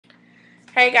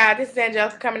Hey guys, this is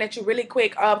Angelica coming at you really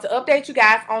quick to update you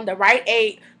guys on the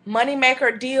Rite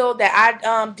moneymaker deal that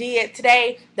I did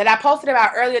today, that I posted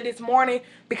about earlier this morning,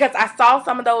 because I saw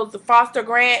some of those Foster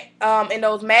Grant and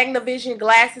those Magnavision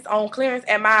glasses on clearance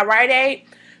at my Rite.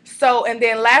 So, and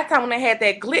then last time when they had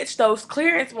that glitch, those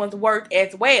clearance ones worked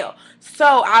as well.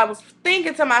 So I was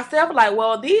thinking to myself, like,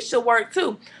 well, these should work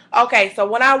too. Okay, so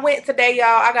when I went today, y'all,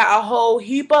 I got a whole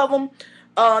heap of them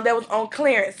that was on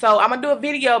clearance. So I'm gonna do a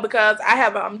video because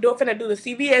finna do the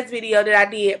CVS video that I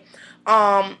did.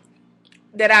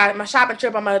 My shopping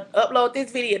trip. I'm gonna upload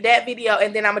that video,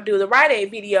 and then I'm gonna do the Rite Aid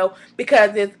video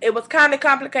because it was kind of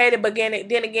complicated. But then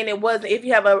again, it wasn't. If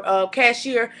you have a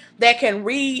cashier that can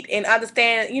read and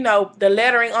understand, the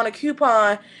lettering on the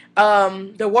coupon,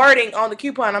 the wording on the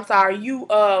coupon. I'm sorry, you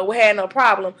will have no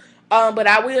problem. But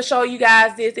I will show you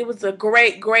guys this. It was a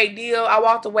great deal. I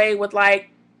walked away with like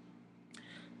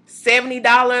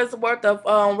 $70 worth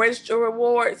of register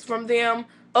rewards from them,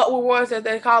 rewards as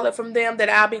they call it, from them, that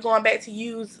I'll be going back to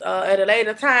use at a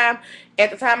later time.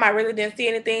 At the time, I really didn't see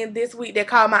anything this week that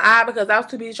caught my eye because I was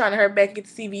too busy trying to hurry back and get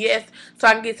to CVS so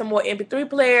I can get some more MP3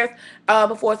 players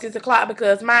before 6 o'clock,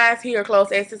 because mine's here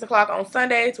close at 6 o'clock on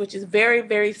Sundays, which is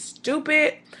very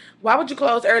stupid. Why would you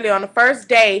close early on the first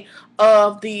day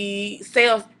of the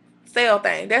sale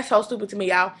thing? That's so stupid to me,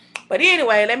 y'all. But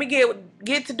anyway, let me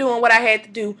get to doing what I had to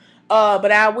do. But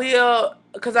I will,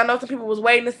 because I know some people was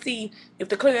waiting to see if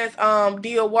the clearance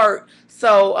deal worked.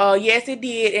 So yes, it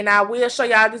did, and I will show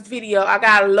y'all this video. I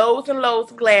got loads and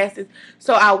loads of glasses,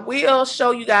 so I will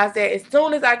show you guys that as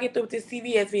soon as I get through with this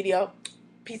CVS video.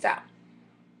 Peace out.